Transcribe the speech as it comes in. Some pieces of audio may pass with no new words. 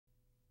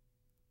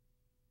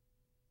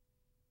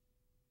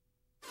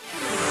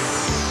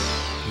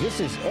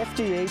This is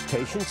FDA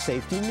Patient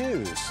Safety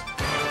News.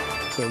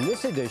 In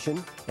this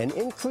edition, an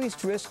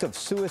increased risk of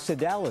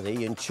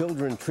suicidality in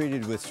children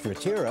treated with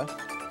Strattera,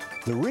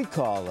 the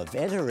recall of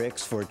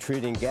Enterix for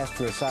treating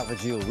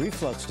gastroesophageal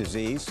reflux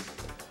disease,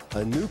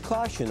 a new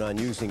caution on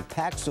using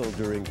Paxil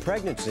during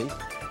pregnancy,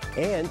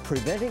 and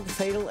preventing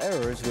fatal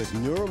errors with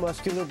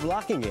neuromuscular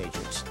blocking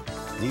agents.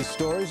 These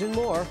stories and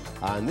more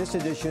on this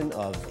edition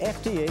of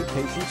FDA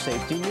Patient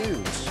Safety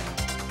News.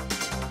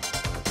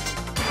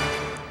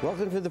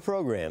 Welcome to the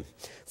program.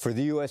 For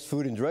the U.S.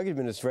 Food and Drug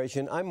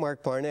Administration, I'm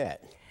Mark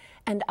Barnett.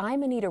 And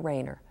I'm Anita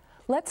Rayner.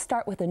 Let's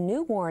start with a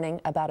new warning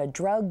about a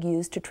drug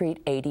used to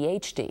treat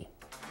ADHD.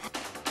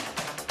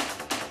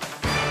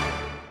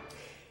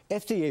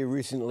 FDA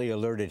recently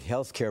alerted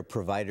healthcare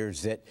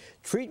providers that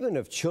treatment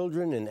of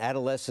children and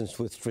adolescents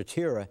with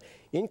Strattera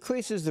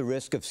increases the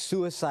risk of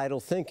suicidal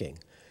thinking.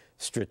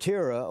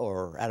 Strattera,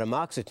 or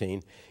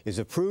atomoxetine, is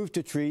approved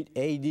to treat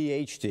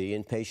ADHD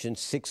in patients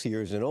 6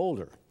 years and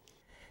older.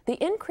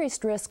 The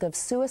increased risk of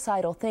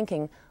suicidal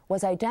thinking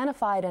was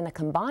identified in a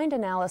combined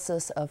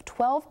analysis of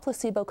 12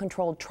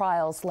 placebo-controlled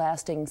trials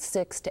lasting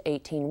 6 to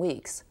 18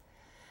 weeks.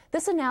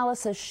 This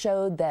analysis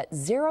showed that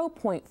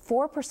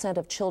 0.4%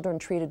 of children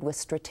treated with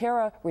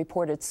Strattera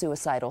reported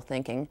suicidal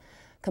thinking,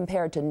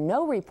 compared to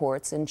no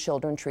reports in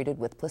children treated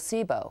with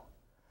placebo.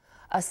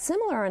 A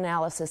similar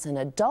analysis in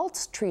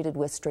adults treated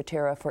with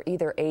Strattera for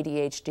either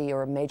ADHD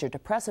or major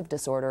depressive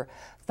disorder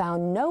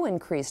found no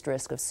increased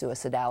risk of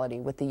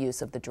suicidality with the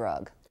use of the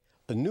drug.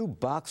 A new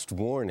boxed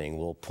warning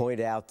will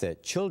point out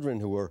that children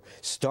who were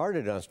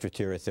started on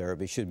Strattera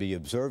therapy should be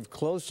observed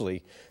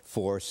closely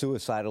for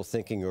suicidal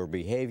thinking or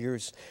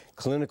behaviors,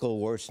 clinical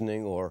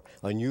worsening, or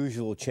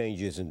unusual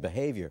changes in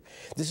behavior.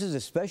 This is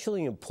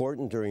especially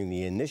important during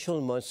the initial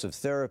months of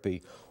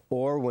therapy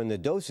or when the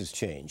dose is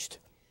changed.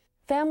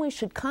 Families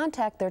should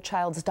contact their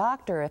child's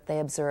doctor if they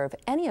observe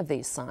any of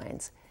these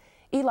signs.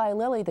 Eli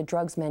Lilly, the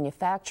drug's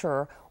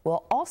manufacturer,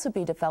 will also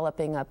be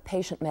developing a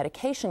patient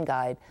medication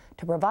guide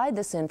to provide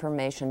this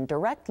information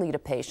directly to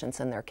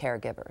patients and their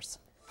caregivers.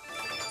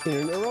 In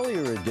an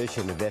earlier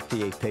edition of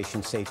FDA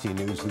Patient Safety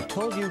News, we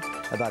told you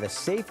about a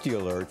safety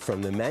alert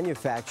from the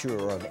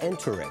manufacturer of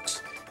Enterix,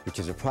 which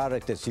is a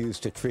product that's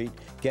used to treat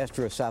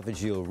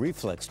gastroesophageal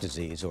reflux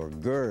disease, or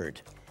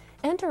GERD.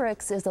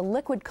 Enterix is a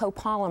liquid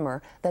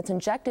copolymer that's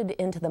injected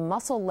into the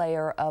muscle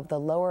layer of the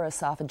lower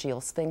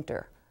esophageal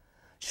sphincter.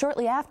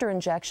 Shortly after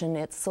injection,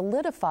 it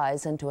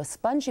solidifies into a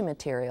spongy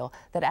material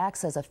that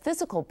acts as a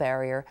physical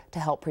barrier to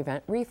help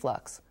prevent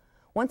reflux.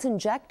 Once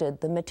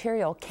injected, the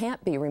material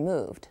can't be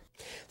removed.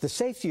 The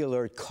safety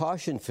alert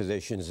cautioned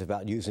physicians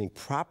about using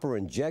proper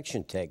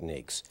injection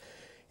techniques.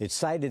 It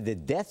cited the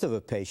death of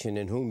a patient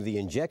in whom the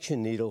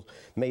injection needle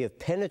may have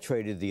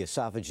penetrated the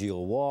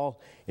esophageal wall,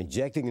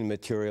 injecting the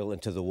material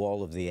into the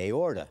wall of the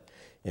aorta.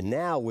 And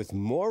now, with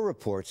more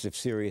reports of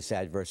serious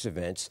adverse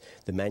events,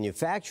 the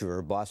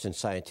manufacturer, Boston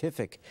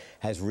Scientific,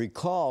 has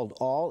recalled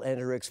all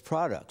Enterix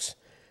products.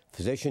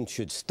 Physicians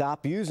should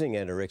stop using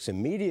Enterix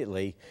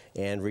immediately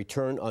and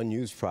return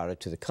unused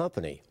product to the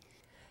company.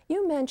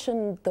 You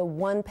mentioned the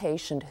one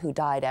patient who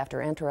died after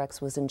Enterix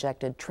was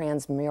injected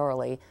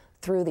transmurally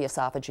through the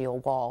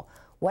esophageal wall.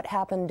 What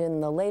happened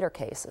in the later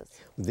cases?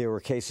 There were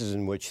cases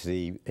in which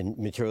the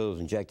material was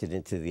injected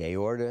into the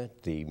aorta,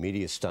 the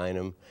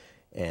mediastinum,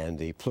 and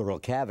the pleural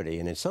cavity,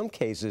 and in some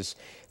cases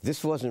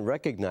this wasn't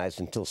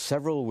recognized until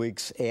several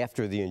weeks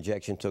after the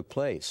injection took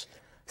place.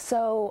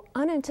 So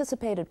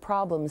unanticipated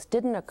problems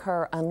didn't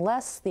occur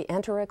unless the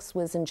Enterix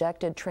was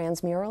injected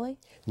transmurally?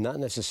 Not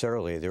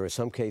necessarily. There are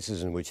some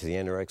cases in which the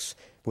Enterix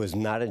was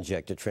not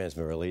injected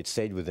transmurally. It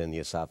stayed within the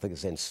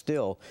esophagus, and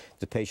still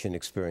the patient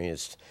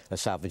experienced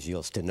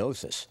esophageal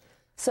stenosis.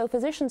 So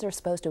physicians are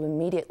supposed to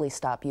immediately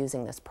stop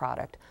using this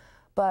product.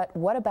 But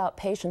what about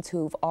patients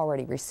who've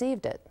already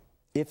received it?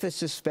 If it's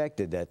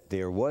suspected that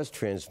there was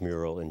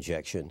transmural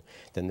injection,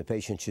 then the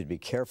patient should be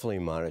carefully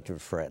monitored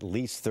for at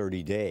least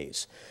 30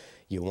 days.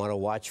 You want to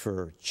watch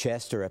for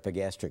chest or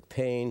epigastric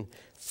pain,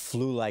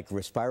 flu-like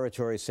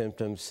respiratory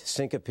symptoms,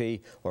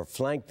 syncope, or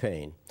flank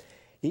pain.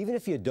 Even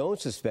if you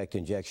don't suspect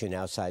injection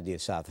outside the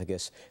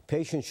esophagus,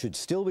 patients should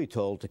still be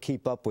told to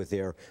keep up with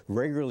their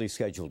regularly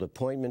scheduled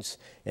appointments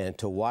and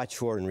to watch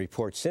for and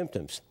report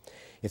symptoms.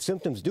 If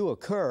symptoms do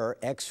occur,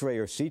 X-ray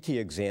or CT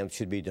exams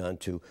should be done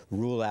to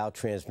rule out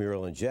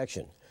transmural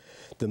injection.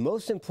 The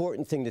most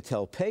important thing to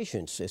tell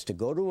patients is to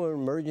go to an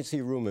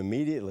emergency room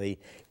immediately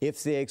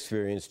if they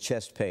experience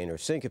chest pain or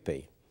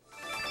syncope.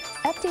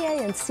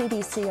 FDA and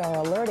CDC are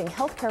alerting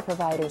healthcare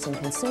providers and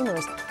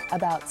consumers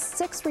about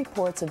 6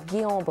 reports of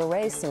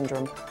Guillain-Barré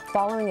syndrome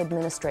following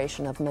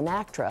administration of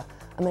Menactra,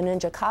 a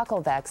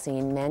meningococcal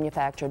vaccine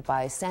manufactured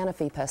by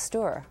Sanofi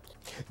Pasteur.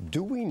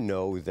 Do we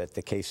know that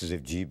the cases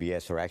of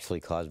GBS are actually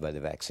caused by the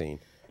vaccine?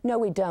 No,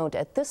 we don't.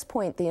 At this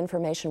point, the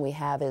information we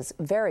have is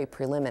very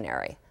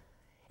preliminary.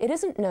 It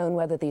isn't known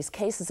whether these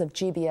cases of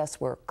GBS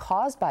were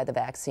caused by the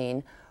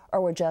vaccine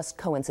or were just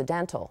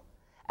coincidental.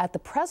 At the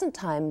present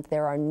time,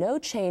 there are no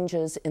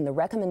changes in the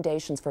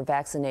recommendations for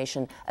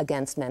vaccination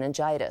against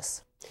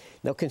meningitis.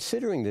 Now,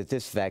 considering that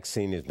this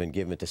vaccine has been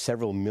given to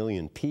several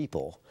million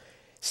people,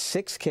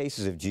 6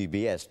 cases of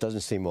GBS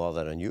doesn't seem all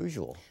that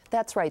unusual.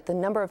 That's right. The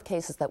number of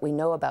cases that we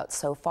know about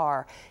so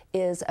far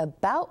is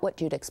about what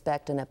you'd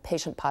expect in a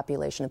patient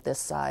population of this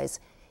size,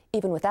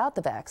 even without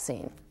the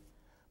vaccine.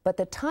 But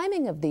the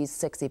timing of these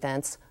 6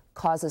 events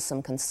causes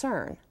some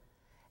concern.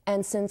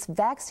 And since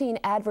vaccine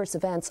adverse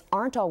events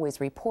aren't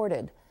always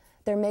reported,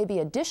 there may be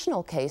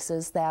additional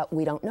cases that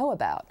we don't know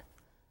about.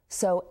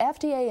 So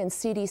FDA and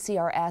CDC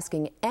are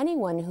asking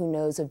anyone who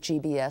knows of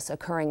GBS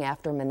occurring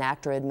after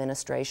Menactra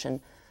administration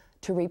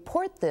to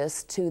report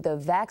this to the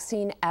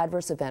Vaccine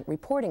Adverse Event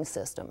Reporting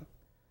System.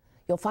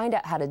 You'll find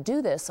out how to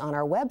do this on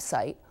our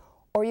website,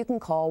 or you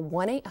can call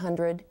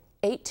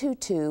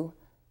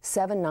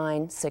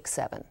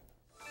 1-800-822-7967.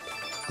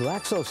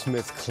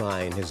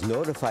 GlaxoSmithKline has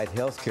notified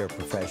healthcare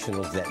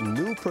professionals that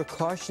new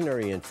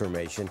precautionary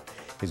information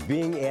is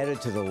being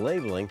added to the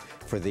labeling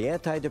for the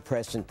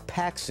antidepressant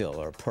Paxil,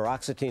 or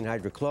paroxetine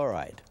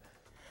hydrochloride.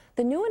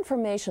 The new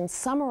information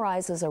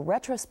summarizes a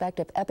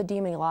retrospective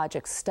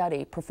epidemiologic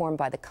study performed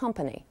by the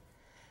company.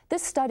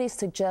 This study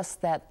suggests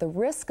that the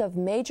risk of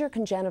major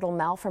congenital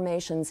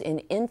malformations in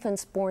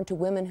infants born to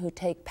women who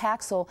take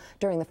Paxil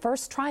during the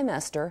first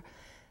trimester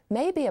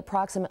may be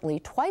approximately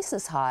twice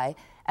as high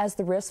as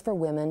the risk for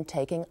women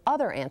taking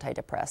other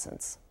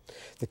antidepressants.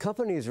 The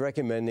company is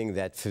recommending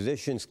that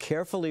physicians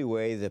carefully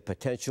weigh the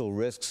potential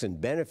risks and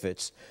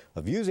benefits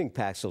of using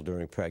Paxil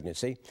during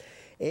pregnancy,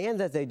 and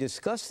that they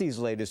discuss these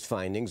latest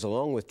findings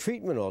along with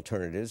treatment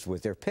alternatives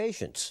with their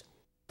patients.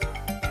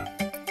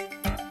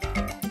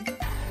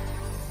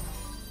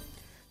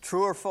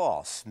 True or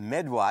false,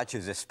 MedWatch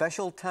is a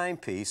special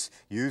timepiece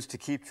used to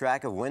keep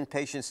track of when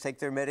patients take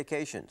their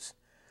medications.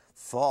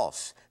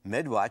 False.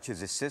 MedWatch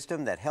is a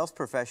system that health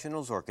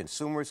professionals or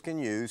consumers can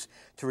use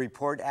to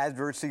report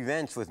adverse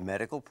events with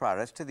medical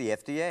products to the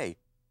FDA.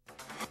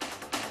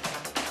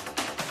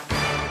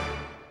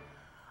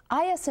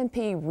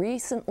 ISMP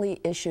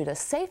recently issued a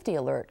safety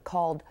alert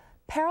called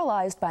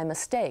Paralyzed by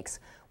Mistakes,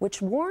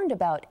 which warned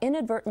about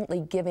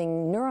inadvertently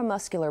giving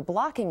neuromuscular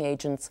blocking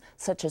agents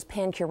such as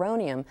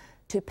pancuronium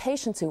to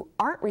patients who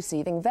aren't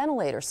receiving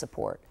ventilator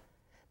support.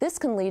 This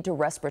can lead to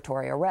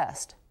respiratory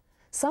arrest.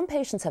 Some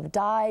patients have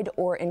died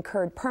or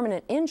incurred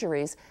permanent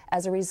injuries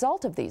as a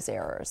result of these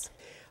errors.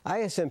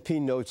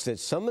 ISMP notes that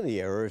some of the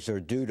errors are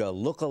due to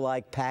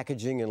look-alike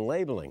packaging and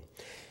labeling.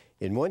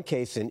 In one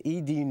case, an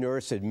ED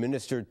nurse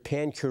administered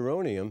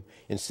pancuronium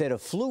instead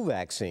of flu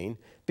vaccine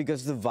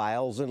because the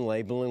vials and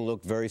labeling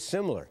looked very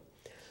similar.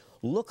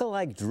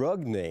 Look-alike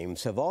drug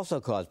names have also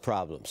caused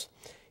problems.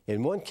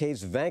 In one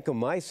case,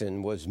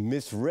 vancomycin was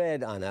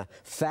misread on a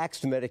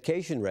faxed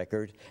medication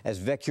record as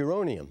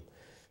vecuronium.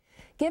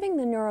 Giving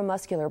the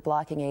neuromuscular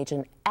blocking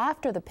agent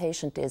after the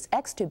patient is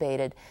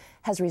extubated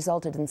has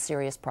resulted in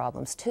serious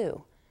problems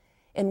too.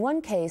 In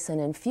one case, an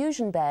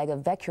infusion bag of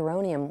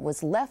vecuronium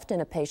was left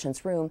in a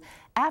patient's room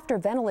after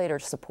ventilator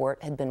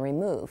support had been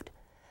removed.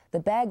 The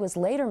bag was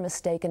later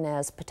mistaken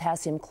as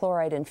potassium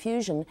chloride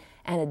infusion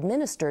and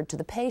administered to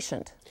the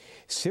patient.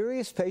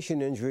 Serious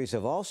patient injuries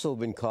have also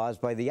been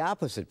caused by the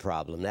opposite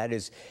problem, that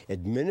is,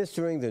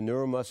 administering the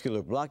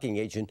neuromuscular blocking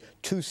agent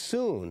too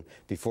soon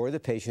before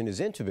the patient is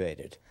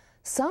intubated.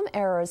 Some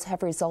errors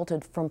have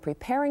resulted from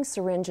preparing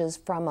syringes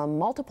from a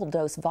multiple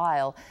dose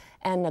vial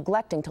and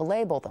neglecting to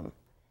label them.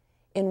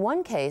 In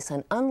one case,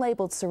 an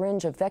unlabeled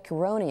syringe of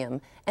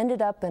vecuronium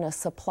ended up in a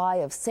supply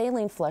of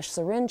saline flush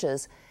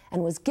syringes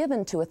and was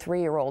given to a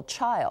 3-year-old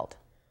child.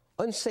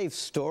 Unsafe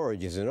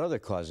storage is another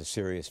cause of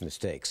serious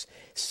mistakes.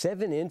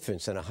 7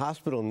 infants in a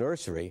hospital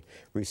nursery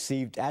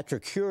received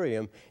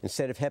atracurium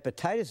instead of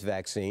hepatitis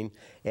vaccine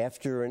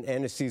after an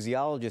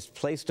anesthesiologist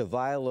placed a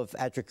vial of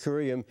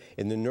atracurium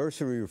in the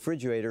nursery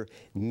refrigerator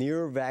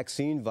near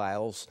vaccine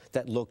vials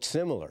that looked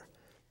similar.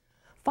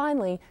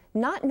 Finally,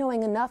 not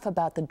knowing enough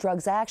about the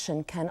drug's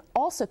action can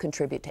also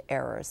contribute to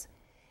errors.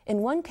 In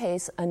one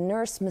case, a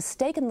nurse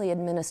mistakenly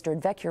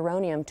administered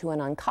vecuronium to an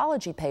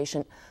oncology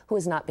patient who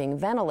was not being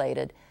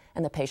ventilated,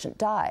 and the patient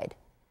died.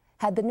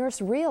 Had the nurse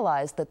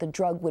realized that the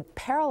drug would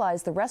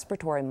paralyze the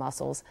respiratory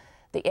muscles,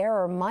 the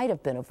error might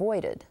have been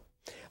avoided.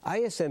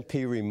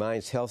 ISMP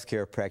reminds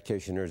healthcare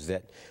practitioners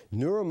that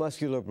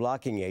neuromuscular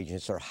blocking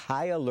agents are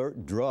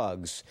high-alert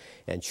drugs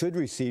and should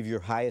receive your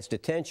highest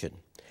attention.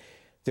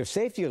 Their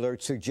safety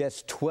alert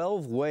suggests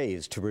 12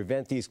 ways to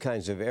prevent these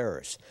kinds of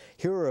errors.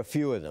 Here are a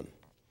few of them.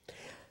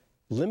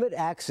 Limit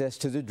access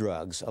to the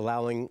drugs,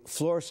 allowing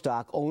floor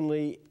stock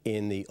only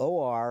in the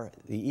OR,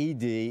 the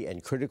ED,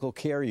 and critical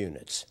care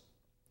units.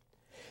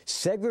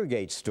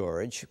 Segregate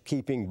storage,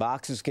 keeping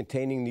boxes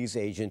containing these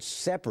agents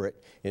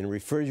separate in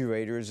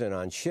refrigerators and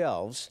on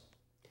shelves.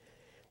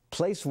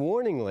 Place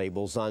warning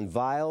labels on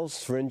vials,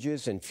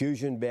 syringes,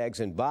 infusion bags,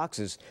 and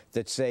boxes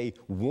that say,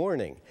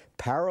 "Warning,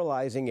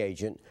 paralyzing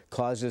agent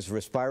causes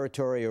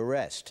respiratory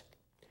arrest."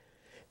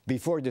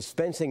 Before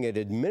dispensing and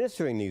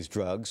administering these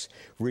drugs,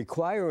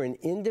 require an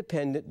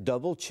independent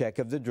double check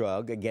of the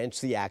drug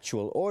against the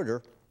actual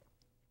order.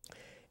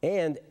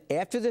 And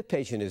after the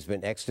patient has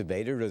been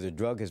extubated or the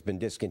drug has been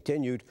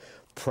discontinued,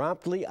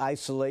 promptly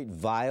isolate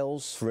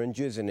vials,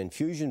 syringes, and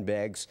infusion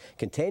bags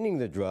containing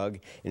the drug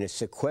in a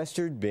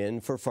sequestered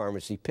bin for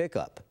pharmacy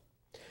pickup.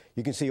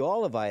 You can see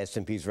all of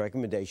ISMP's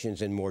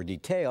recommendations in more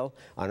detail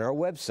on our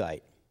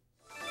website.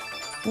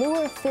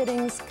 Luer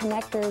fittings,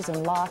 connectors,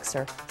 and locks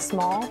are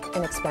small,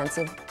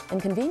 inexpensive,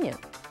 and convenient.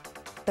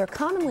 They're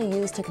commonly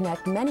used to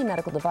connect many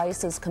medical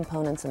devices,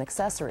 components, and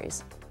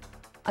accessories.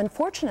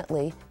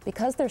 Unfortunately,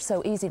 because they're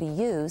so easy to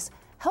use,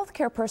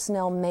 healthcare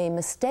personnel may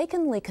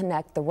mistakenly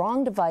connect the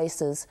wrong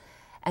devices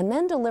and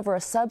then deliver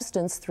a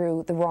substance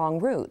through the wrong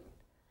route.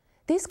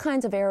 These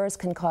kinds of errors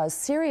can cause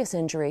serious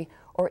injury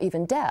or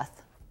even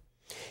death.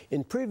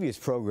 In previous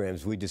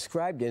programs, we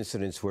described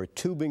incidents where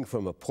tubing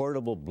from a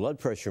portable blood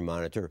pressure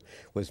monitor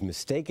was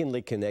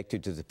mistakenly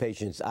connected to the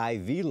patient's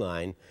IV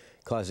line,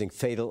 causing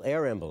fatal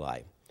air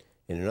emboli.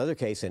 In another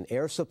case, an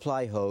air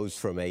supply hose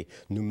from a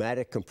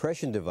pneumatic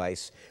compression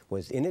device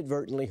was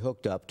inadvertently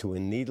hooked up to a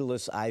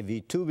needleless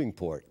IV tubing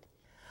port.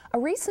 A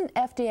recent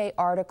FDA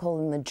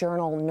article in the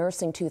journal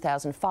Nursing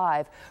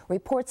 2005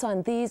 reports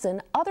on these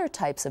and other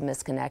types of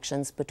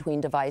misconnections between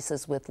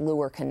devices with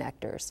Luer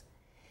connectors.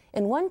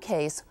 In one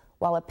case,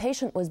 while a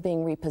patient was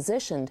being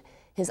repositioned,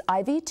 his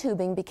IV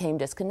tubing became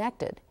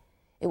disconnected.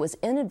 It was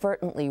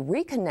inadvertently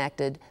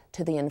reconnected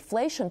to the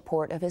inflation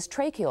port of his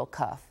tracheal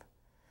cuff.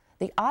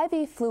 The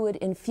IV fluid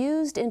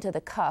infused into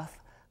the cuff,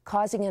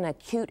 causing an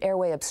acute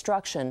airway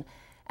obstruction,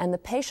 and the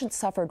patient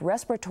suffered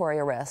respiratory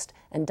arrest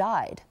and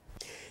died.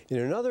 In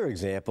another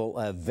example,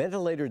 a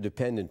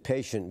ventilator-dependent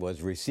patient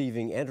was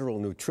receiving enteral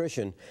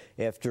nutrition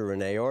after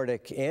an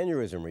aortic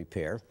aneurysm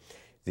repair.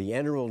 The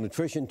enteral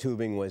nutrition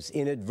tubing was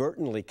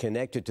inadvertently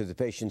connected to the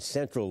patient's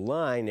central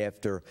line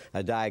after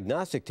a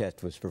diagnostic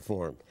test was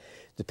performed.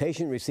 The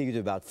patient received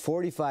about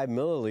 45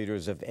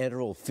 milliliters of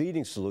enteral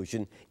feeding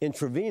solution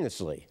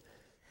intravenously.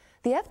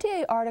 The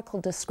FDA article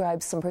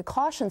describes some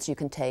precautions you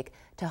can take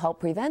to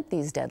help prevent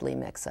these deadly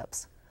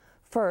mix-ups.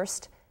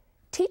 First,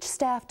 teach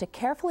staff to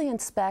carefully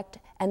inspect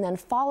and then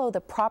follow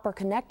the proper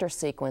connector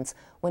sequence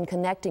when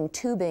connecting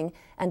tubing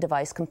and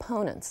device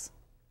components.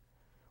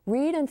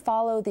 Read and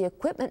follow the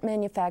equipment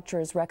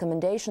manufacturer's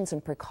recommendations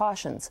and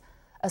precautions,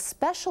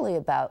 especially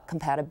about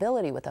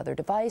compatibility with other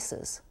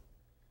devices.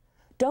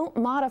 Don't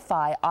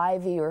modify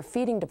IV or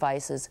feeding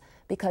devices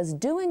because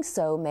doing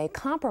so may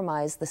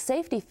compromise the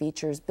safety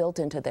features built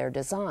into their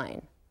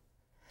design.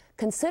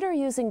 Consider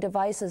using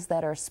devices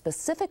that are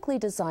specifically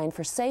designed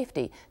for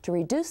safety to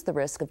reduce the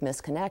risk of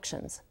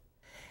misconnections.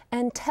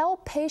 And tell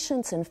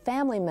patients and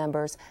family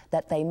members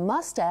that they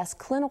must ask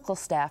clinical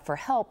staff for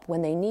help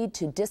when they need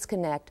to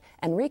disconnect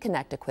and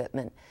reconnect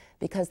equipment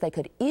because they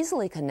could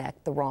easily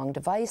connect the wrong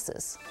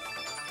devices.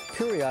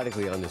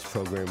 Periodically on this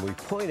program, we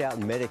point out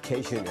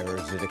medication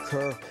errors that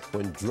occur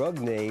when drug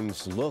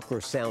names look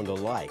or sound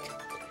alike.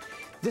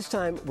 This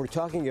time, we're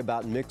talking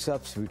about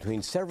mix-ups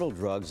between several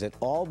drugs that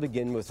all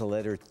begin with the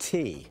letter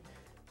T.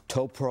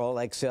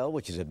 Toprol XL,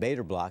 which is a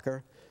beta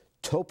blocker,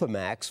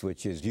 Topamax,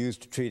 which is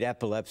used to treat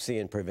epilepsy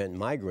and prevent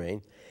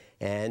migraine,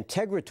 and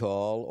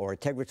Tegretol or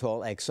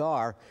Tegretol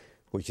XR,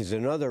 which is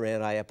another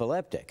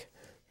anti-epileptic.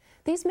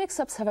 These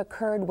mix-ups have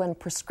occurred when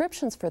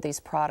prescriptions for these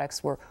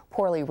products were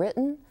poorly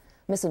written,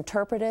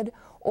 misinterpreted,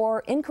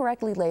 or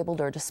incorrectly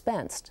labeled or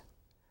dispensed.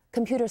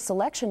 Computer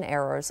selection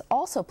errors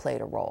also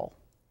played a role.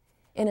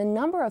 In a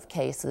number of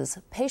cases,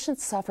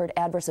 patients suffered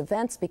adverse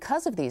events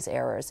because of these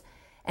errors,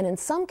 and in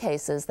some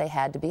cases, they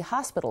had to be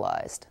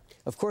hospitalized.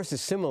 Of course, the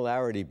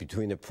similarity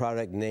between the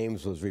product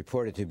names was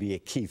reported to be a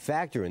key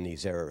factor in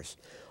these errors.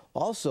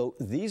 Also,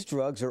 these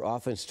drugs are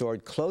often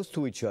stored close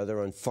to each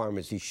other on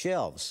pharmacy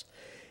shelves,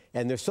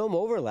 and there's some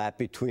overlap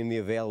between the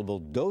available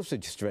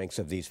dosage strengths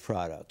of these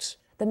products.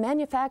 The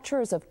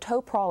manufacturers of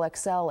Toprol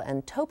XL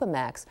and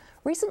Topamax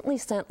recently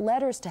sent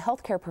letters to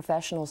healthcare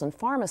professionals and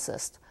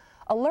pharmacists,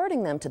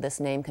 alerting them to this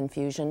name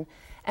confusion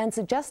and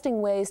suggesting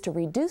ways to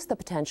reduce the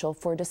potential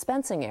for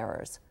dispensing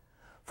errors.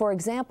 For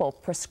example,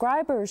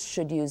 prescribers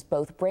should use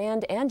both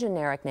brand and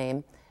generic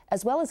name,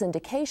 as well as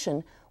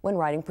indication, when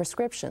writing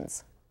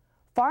prescriptions.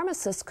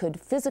 Pharmacists could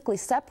physically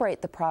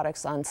separate the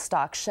products on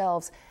stock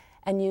shelves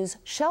and use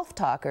shelf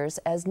talkers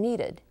as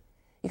needed.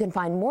 You can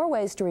find more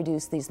ways to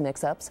reduce these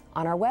mix-ups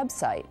on our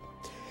website.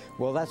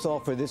 Well, that's all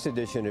for this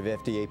edition of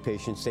FDA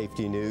Patient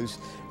Safety News.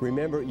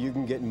 Remember, you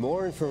can get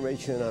more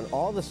information on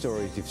all the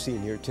stories you've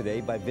seen here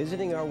today by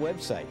visiting our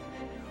website.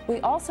 We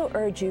also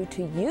urge you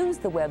to use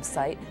the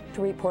website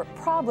to report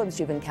problems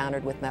you've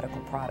encountered with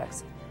medical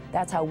products.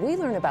 That's how we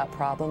learn about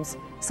problems,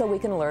 so we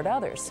can alert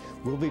others.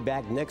 We'll be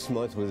back next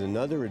month with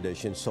another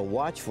edition, so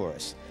watch for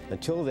us.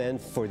 Until then,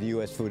 for the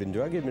U.S. Food and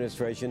Drug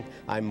Administration,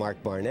 I'm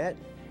Mark Barnett.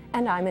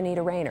 And I'm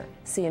Anita Rayner.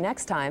 See you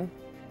next time.